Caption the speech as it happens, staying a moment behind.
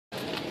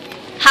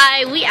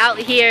Hi, we out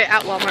here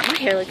at Walmart. My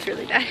hair looks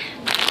really bad.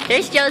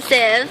 There's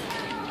Joseph.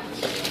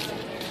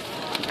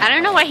 I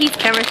don't know why he's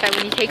camera shy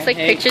when he takes like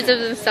pictures of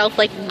himself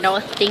like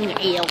nothing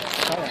else.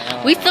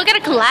 We still gotta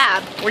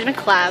collab. We're gonna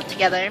collab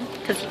together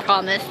because he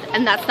promised,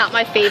 and that's not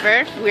my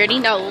favor. We already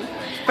know.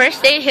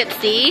 First day at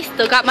Hipsy.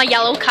 Still got my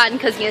yellow cotton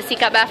because he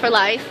got bad for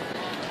life.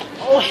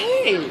 Oh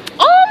hey!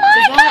 Oh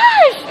my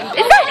gosh!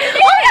 Is that?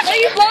 Are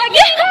you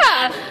vlogging?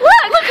 Yeah.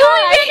 Look who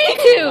we ran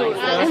into.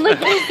 And look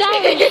who's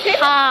Dallas.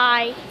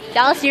 Hi.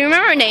 Dallas, do you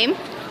remember her name?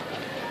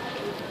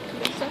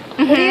 What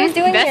are you guys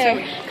doing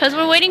here? Because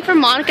we're waiting for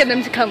Monica and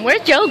them to come.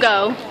 Where'd Joe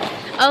go?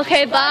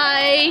 Okay,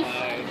 bye.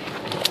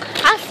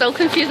 I'm so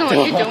confused on what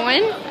you're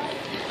doing.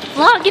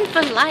 Vlogging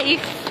for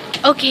life.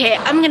 Okay,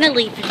 I'm gonna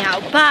leave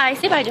now. Bye.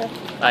 Say bye, Joe.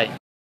 Bye.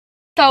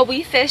 So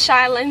we fish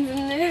islands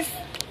in this.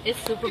 It's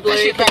super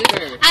blurry.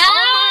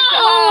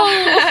 Oh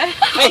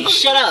Hey,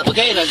 shut up,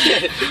 okay? That's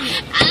it.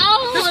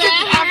 Ow!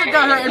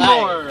 Africa hurting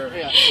more.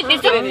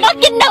 It's a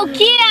fucking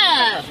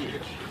Nokia!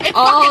 It's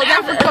Oh,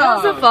 that's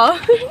a phone.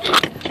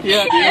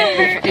 Yeah,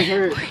 dude, it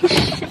hurt.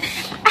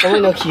 Oh,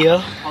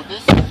 Nokia.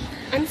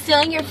 I'm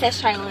stealing your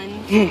fish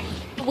island.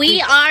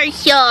 We are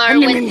here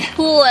with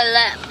Paul,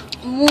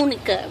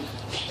 Monica.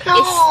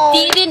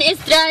 Steven is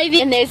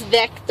driving and there's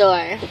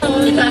Vector.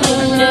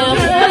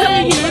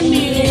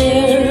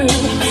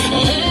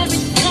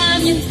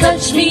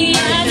 Touch me, I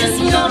just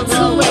melt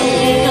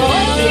away.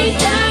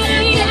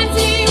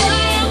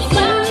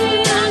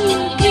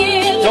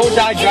 Don't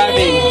die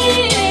driving.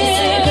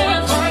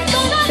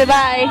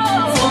 Goodbye.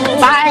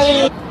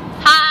 Bye.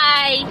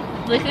 Hi.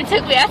 Look who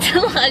took me out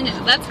to lunch.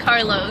 That's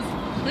Carlos.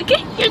 Look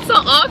at you're so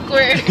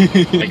awkward.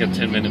 Like a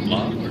 10-minute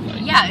vlog or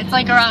like? Yeah, it's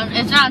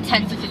around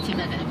 10 to 15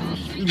 minutes.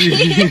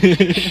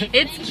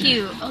 It's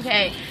cute.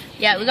 Okay.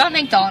 Yeah, we got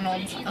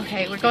McDonald's.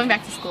 Okay, we're going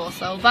back to school,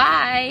 so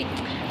bye.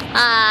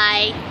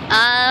 Hi.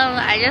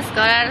 I just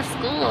got out of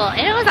school.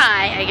 And it was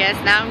I guess.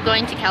 Now I'm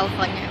going to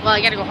California. Well,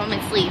 I gotta go home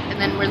and sleep, and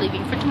then we're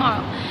leaving for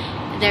tomorrow.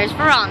 There's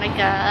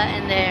Veronica,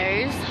 and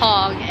there's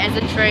Hog as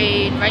a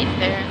train right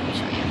there. Let me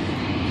show you.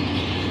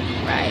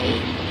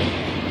 Right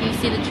there. You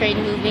see the train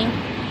moving?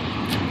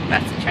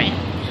 That's the train.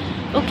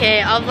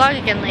 Okay, I'll vlog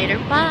again later.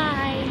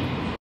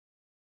 Bye.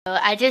 So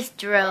I just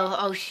drove.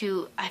 Oh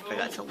shoot, I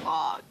forgot to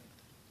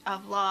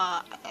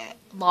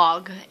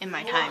log in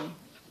my time.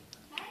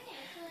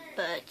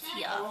 But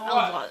yeah,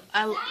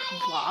 I'll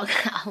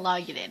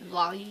log it in.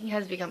 Vlogging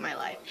has become my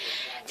life.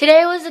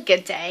 Today was a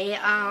good day.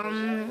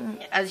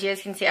 As you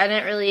guys can see, I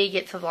didn't really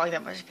get to vlog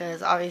that much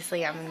because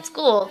obviously I'm in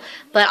school.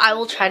 But I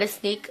will try to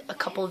sneak a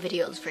couple of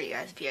videos for you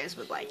guys if you guys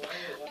would like.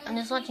 I'm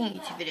just watching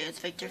YouTube videos.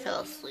 Victor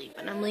fell asleep,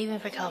 and I'm leaving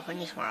for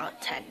California tomorrow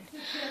at 10.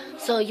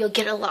 So you'll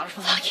get a lot of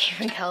vlogging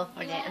from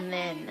California, and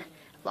then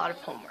a lot of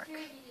homework.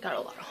 Got a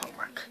lot of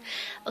homework.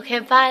 Okay,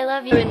 bye.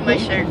 Love you. In my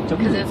shirt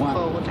because it's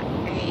cold.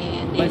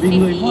 Bởi vì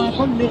người Hoa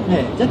có liên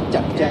hệ rất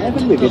chặt chẽ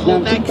với người Việt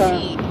Nam chúng ta.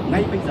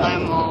 Ngay bây giờ,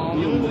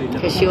 nhiều người đã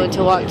because she went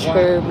to watch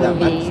her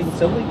movies.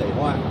 sống với người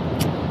Hoa.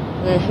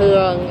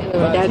 Hương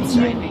and my dad's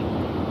driving.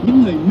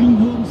 Những người minh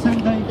hương sang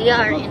đây We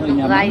are in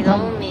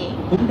Wyoming.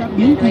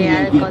 And we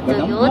had to go to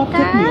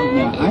Utah,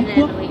 and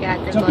then we got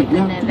to go to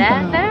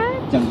Nevada,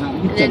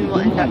 and then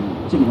what?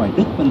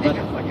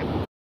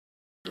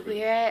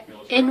 We're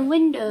in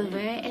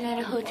Windover and at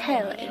a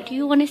hotel. And do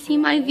you want to see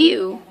my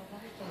view?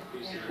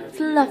 It's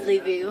a lovely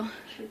view.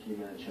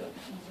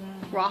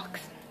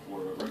 Rocks.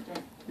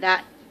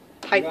 That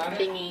pipe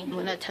thingy. I'm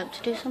gonna attempt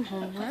to do some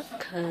homework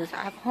because I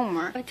have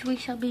homework. But we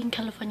shall be in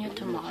California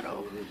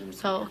tomorrow.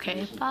 So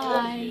okay,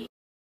 bye.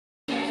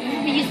 We're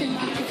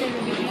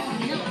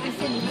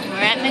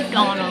at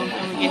McDonald's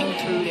and we're getting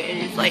food. It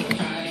is like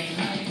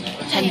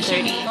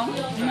 10:30.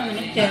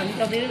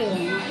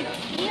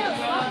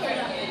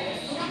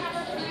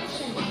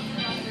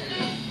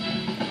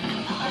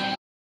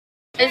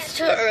 It's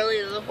too early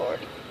in the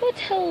morning. But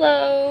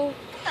hello.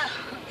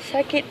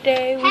 Second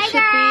day. We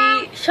should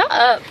be. Shut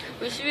up.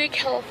 We should be in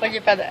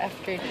California by the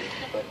afternoon.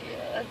 But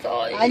yeah, that's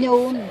all I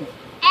know.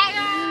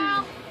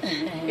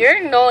 You're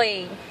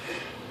annoying.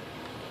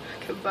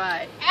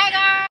 Goodbye.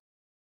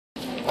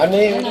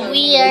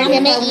 We are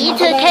gonna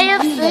eat a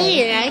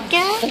KFC, right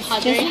guys?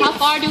 How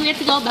far do we have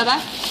to go, Baba?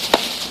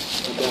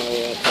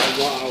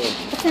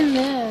 What's in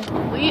there?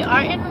 We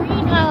are in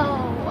Reno.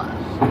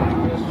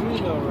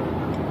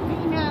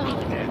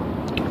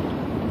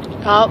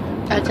 Oh,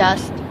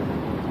 adjust.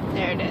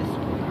 There it is.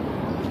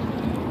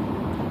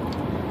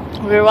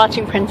 We were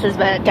watching Princess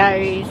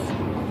Diaries.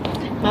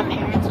 My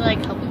parents are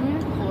like helping me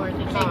record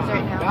the things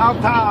right now.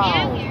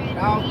 Downtown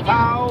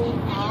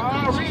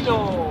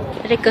Reno.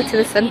 Let's go to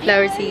the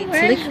sunflower seeds.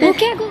 Look at this.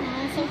 Okay, go.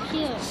 So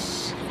cute.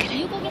 Can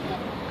you go get that?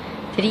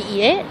 Did he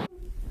eat it?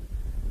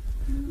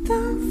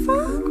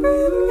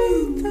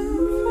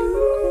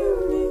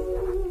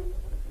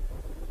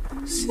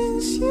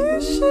 Since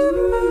you should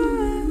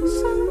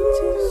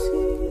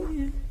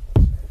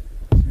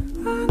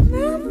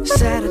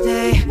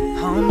Saturday,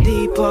 Home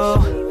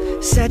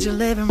Depot. Said your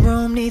living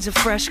room needs a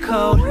fresh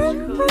coat.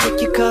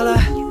 Pick your color,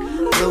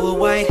 blue or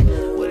white.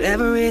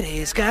 Whatever it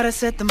is, gotta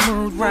set the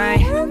mood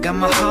right. Got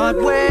my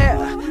hardware,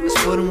 let's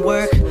put in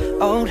work.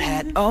 Old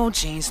hat, old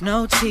jeans,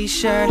 no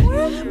t-shirt.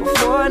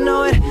 Before I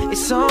know it,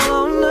 it's all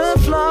on the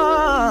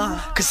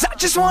floor. Cause I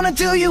just wanna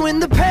do you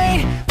in the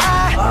pain.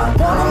 I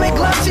wanna make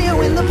love to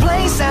you in the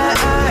place.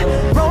 I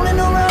rolling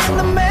around in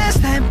the mess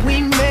that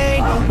we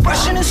made,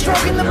 brushing and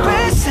stroking the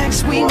best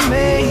sex we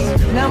made.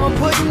 Now I'm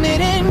putting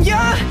it in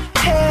your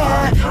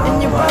hair,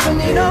 and you're rubbing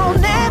it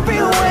on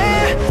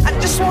everywhere. I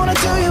just wanna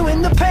do you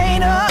in the pain.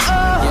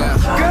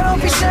 Girl,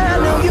 don't be shy, I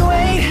know you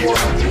ain't.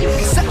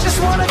 Cause I just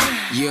wanna.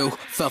 You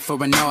fell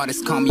for an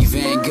artist, call me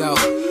Van Gogh.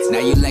 Now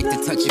you like to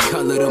touch your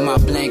color to my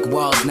blank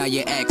walls. Now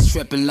your ex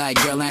tripping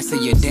like, girl, answer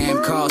your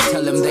damn calls.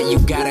 Tell him that you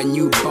got a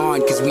new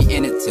bond, cause we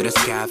in it till the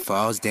sky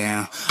falls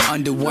down.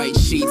 Under white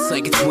sheets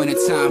like it's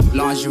wintertime.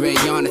 Lingerie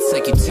on, it's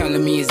like you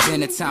telling me it's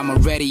dinner time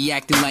already.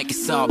 Acting like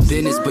it's all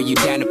business, but you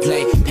down to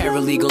play.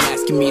 Paralegal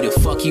asking me to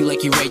fuck you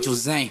like you Rachel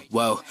Zane.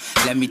 Whoa,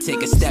 let me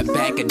take a step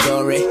back,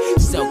 adore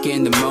it. Soak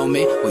in the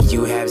moment, what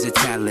you have's a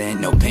talent.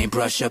 No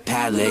paintbrush or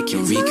palette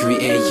can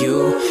recreate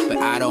you, but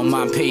I don't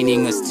mind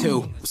painting us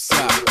too. What's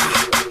up?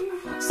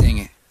 Sing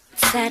it.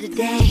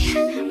 Saturday,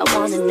 I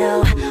wanna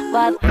know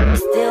why I'm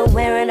still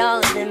wearing all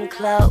of them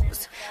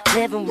clothes.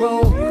 Living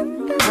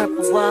room,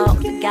 purple walls.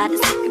 I got it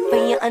looking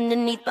for you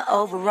underneath my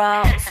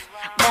overalls.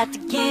 About to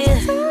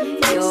give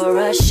you a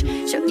rush.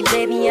 Show you,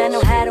 baby, I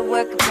know how to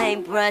work a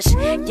paintbrush.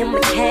 You're my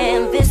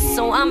canvas,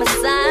 so I'ma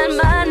sign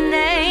my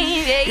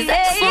name. Cause I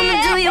just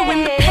wanna do you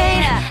in the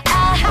paint.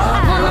 I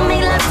wanna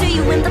make love to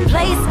you in the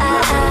place.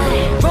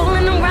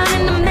 Rolling around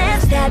in the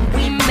mess that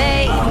we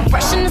made,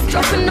 brushing and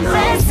stroking the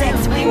best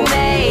sex we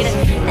made.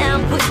 Now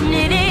I'm putting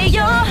it in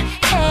your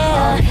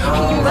hair,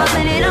 and you're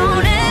rubbing it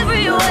on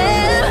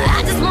everywhere.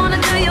 I just wanna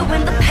do you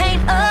in the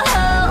paint.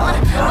 Oh,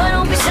 but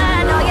don't be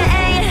shy, no you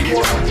ain't.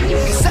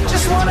 Cause I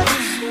just wanna.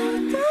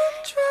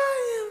 Don't try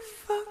and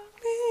fuck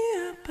me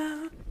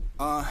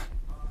about.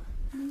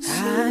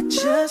 I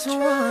just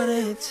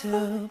wanted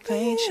to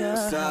paint you.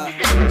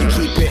 You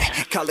keep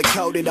it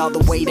color-coded all the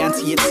way down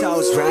to your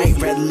toes, right?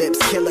 Red lips,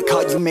 killer,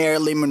 call you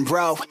Marilyn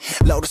Monroe.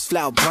 Lotus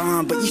flower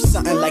bomb, but you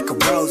something like a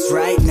rose,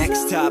 right?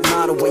 Next top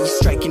model when you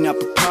striking up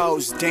a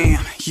pose.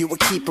 Damn, you a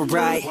keeper,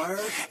 right?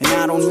 And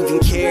I don't even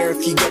care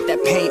if you get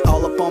that paint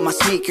all up on my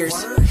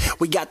sneakers.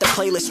 We got the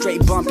playlist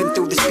straight bumping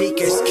through the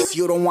speakers, cause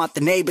you don't want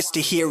the neighbors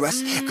to hear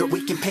us. Girl,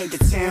 we can paint the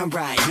town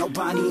right. No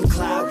Bonnie and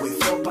Clyde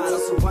with 4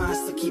 bottles of wine,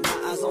 so keep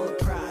my eyes on the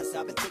prize.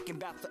 I've been thinking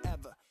about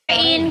forever.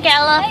 In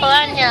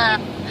California,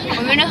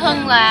 we're going to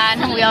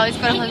Hungland. We always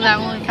go to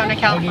Hungland when we come to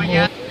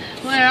California.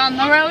 We're on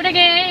the road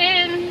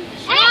again.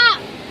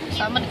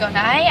 So I'm going to go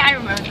now. Hey, I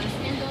remember this.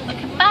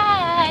 Okay,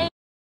 bye.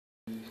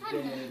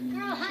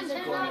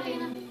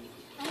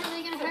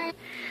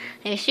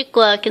 There's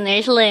Shukwook and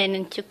there's Lynn,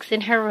 and Chook's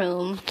in her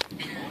room.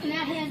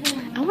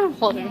 I want to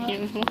hold him.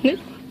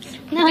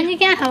 No, you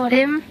can't hold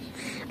him.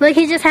 Look,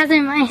 he just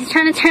hasn't mind. He's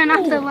trying to turn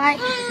off the light.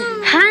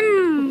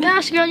 Hun!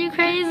 Gosh, girl, you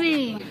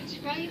crazy.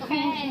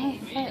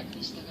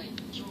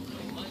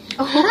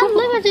 Oh,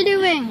 look what you're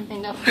doing. I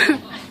know.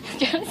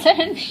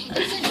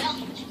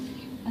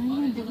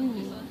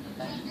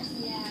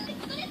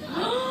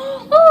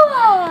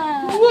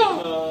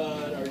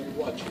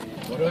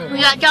 We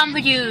got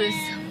Jamba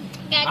Juice.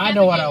 I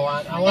know what I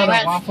want. I want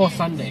a waffle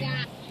sundae.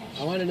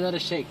 I want another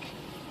shake.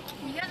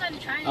 You guys want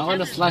to try? I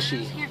want a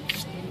slushie.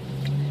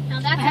 Now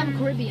that's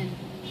Caribbean.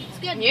 It's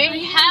good. You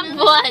already have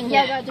one.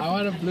 Yeah, I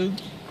want a blue.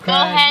 Go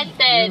ahead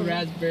then. Blue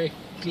raspberry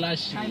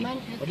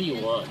slushie. What do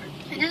you want?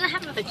 it doesn't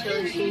have a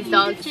chili cheese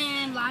dogs.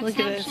 Look Look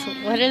at this.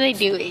 What are they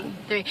doing?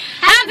 Happy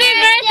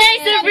birthday,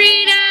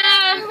 Sabrina!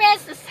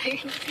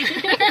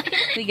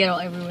 We get all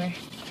everywhere.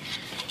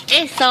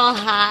 It's so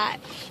hot.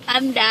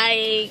 I'm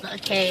dying.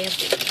 Okay.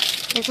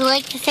 Would you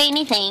like to say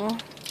anything?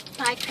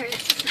 Bye,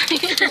 Chris.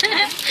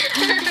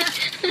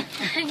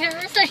 I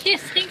never saw you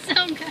sing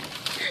so good.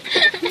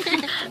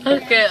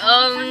 Okay,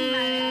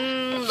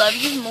 love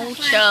you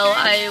mucho.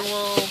 I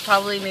will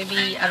probably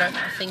maybe, I don't know,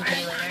 sing to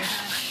you later.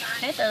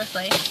 Hey, this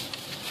way.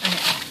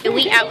 Okay.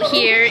 We out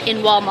here in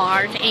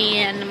Walmart,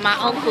 and my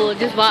uncle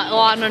just bought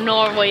on a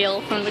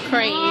narwhal from the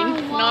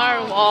crane.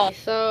 Narwhal.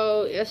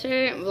 So,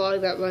 yesterday I didn't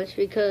vlog that much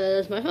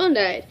because my phone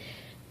died.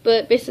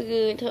 But basically,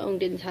 we went to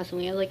Ongdin's house and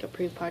we had like a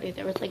pre-party.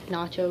 There was like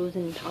nachos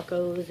and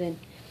tacos and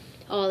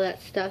all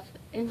that stuff.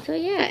 And so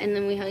yeah, and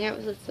then we hung out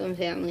with some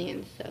family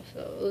and stuff, so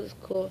it was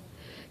cool.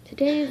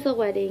 Today is the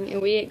wedding,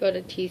 and we didn't go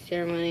to tea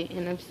ceremony,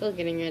 and I'm still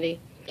getting ready.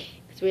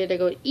 Because we had to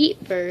go eat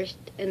first,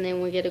 and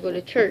then we get to go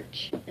to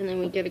church, and then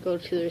we get to go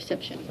to the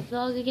reception.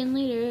 Vlog again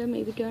later,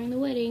 maybe during the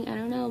wedding, I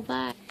don't know,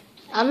 bye.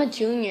 I'm a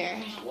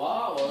junior.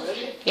 Wow,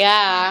 already?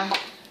 Yeah.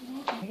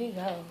 Where'd he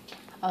go?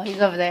 Oh, he's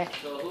over there.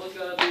 So who's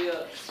gonna be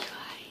a...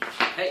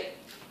 Hey!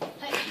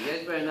 You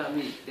guys better not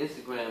meet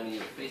Instagram me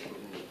or Facebook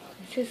me.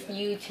 This is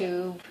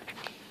YouTube.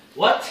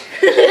 What?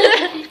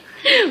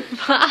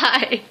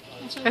 Bye.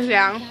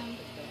 Yeah.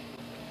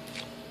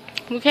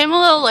 We came a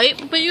little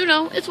late, but you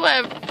know, it's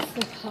whatever.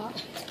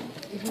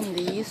 Even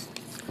these.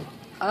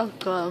 Oh,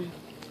 God.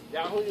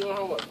 Yeah, who's your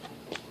homework?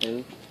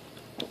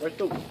 Where's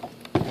Stu?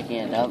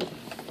 stand up.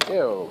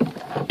 Ew.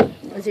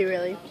 Is he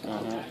really?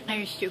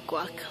 Here's your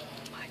guac.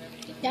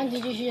 Yeah,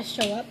 did you just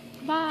show up?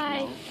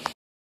 Bye.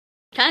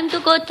 Time to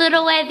go to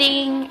the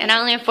wedding. And I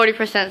only have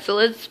 40%, so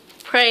let's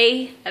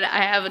pray that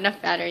I have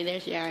enough battery.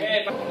 There's Sharon.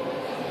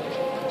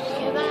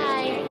 Okay,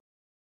 bye.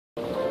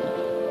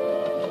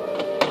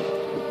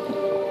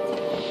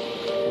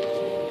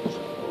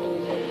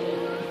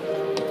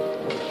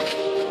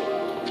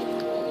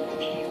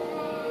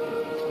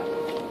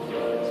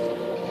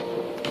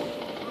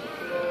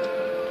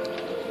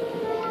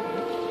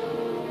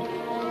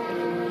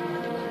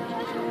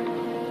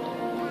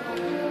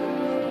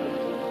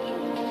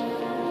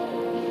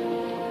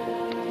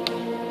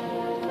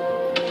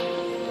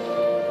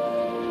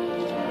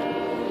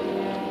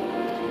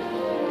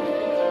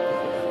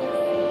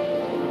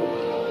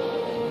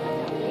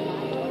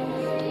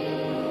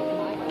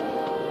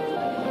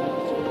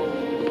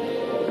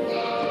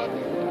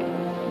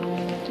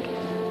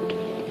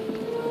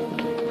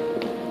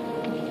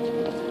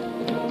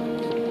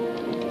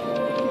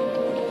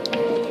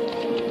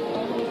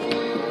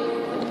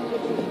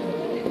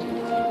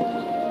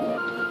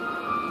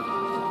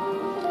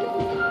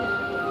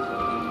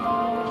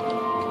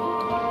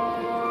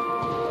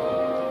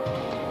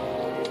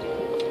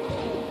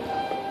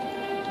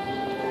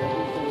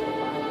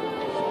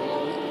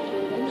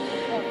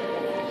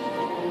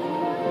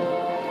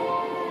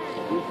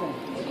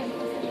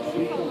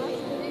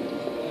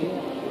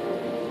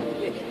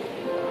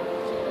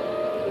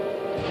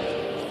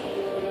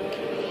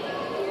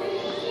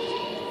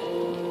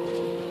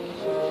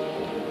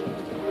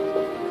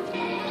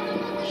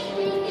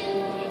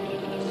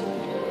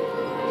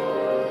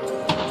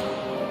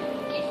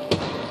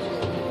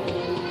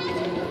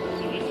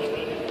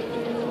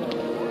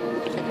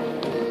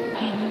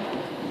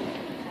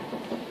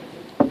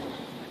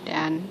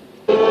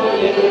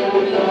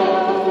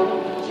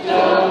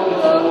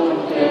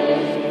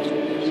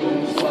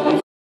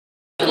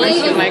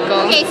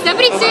 Okay,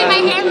 somebody's doing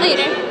my hair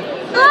later.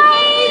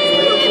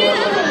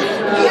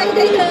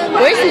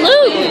 Where's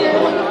Luke?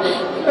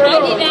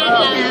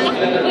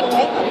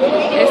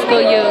 Let's go,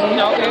 Young.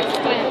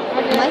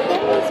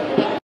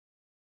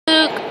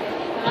 Luke.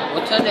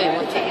 What's your name?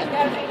 What's your name?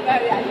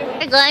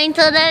 We're going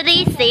to the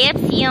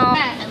reception.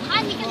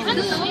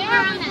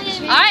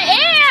 I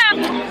am.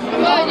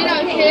 Oh, you're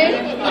not kidding?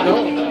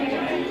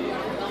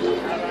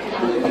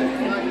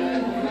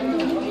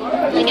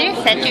 You're gonna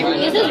set your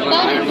This is fun.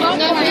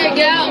 No, here,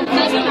 get out.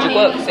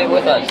 Look, sit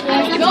with us.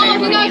 No,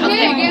 you're not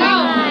kidding. Get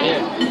out.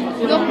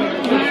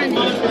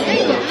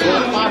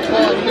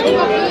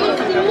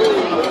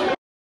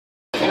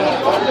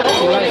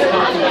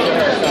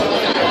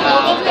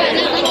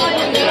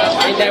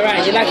 Ain't that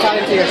right? You're not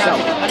talking to yourself.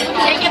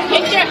 Take a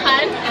picture,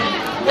 hun.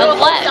 Of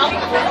what?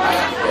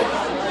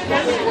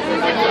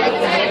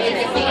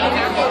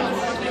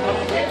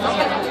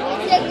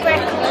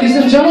 Ladies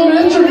and gentlemen,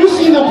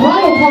 introducing the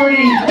bridal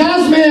party,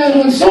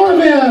 Tasman and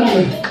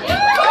Sorvin.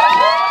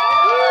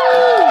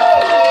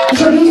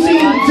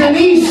 Introducing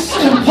Denise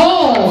and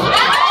Paul.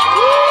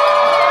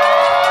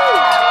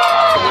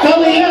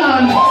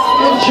 Kellyanne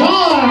and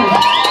John.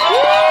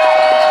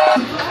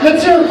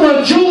 Let's hear it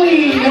for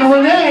Julie and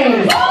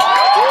Renee.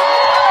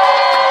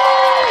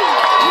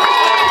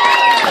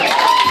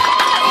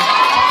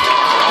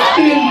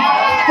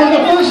 For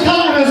the first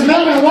time as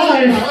man and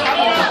wife,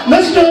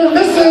 Mr. and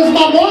Mrs.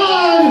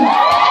 Mamwan.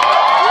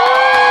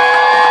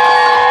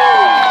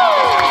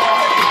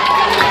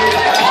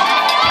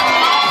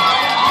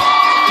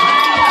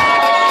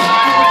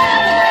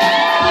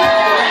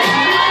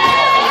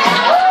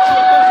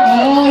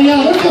 Oh yeah,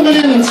 they're coming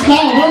in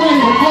style. We're ready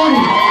for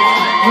party.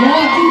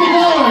 Yeah, keep it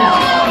going.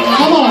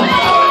 Come on.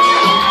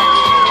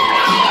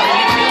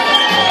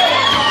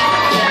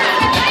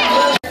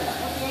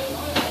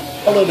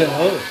 Hello there.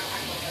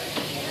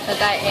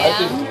 That I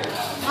am.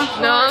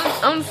 No,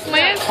 I'm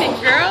slanting,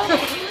 girl.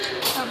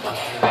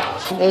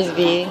 There's V.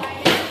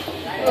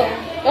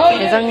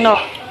 There's a no.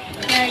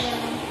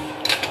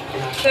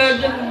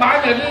 My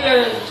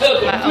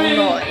own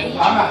noise.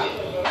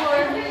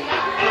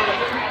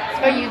 It's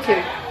for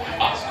YouTube.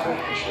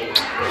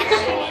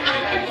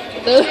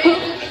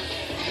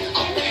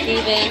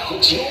 Steven.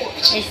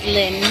 There's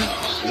Lynn.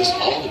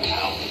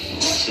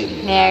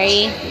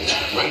 Mary.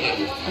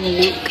 And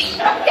Luke.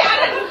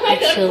 And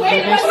Sylvia.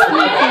 There's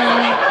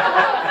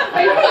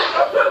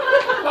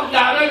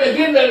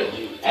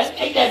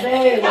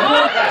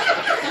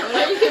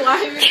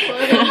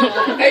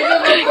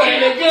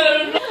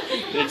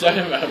They're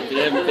talking about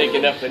them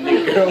picking up a new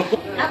girl.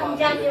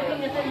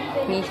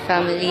 Me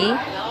family.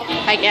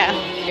 Hi, yeah.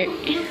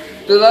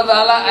 Từ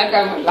đó là anh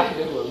cầm lại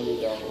được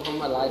không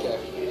mà lại được.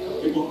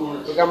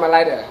 Tôi cầm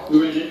lại được.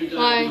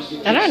 Hi.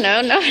 I don't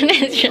know. No one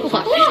has your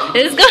life.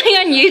 This is going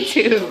on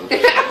YouTube.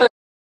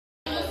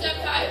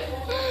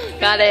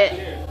 Got it.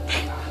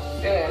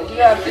 Yeah, you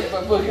gotta pick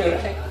my book here,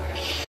 right?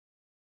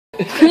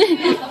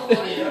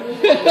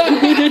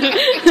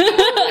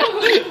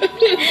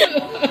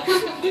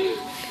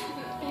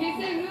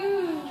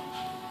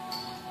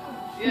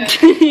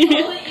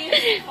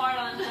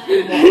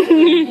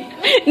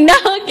 No,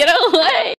 get away.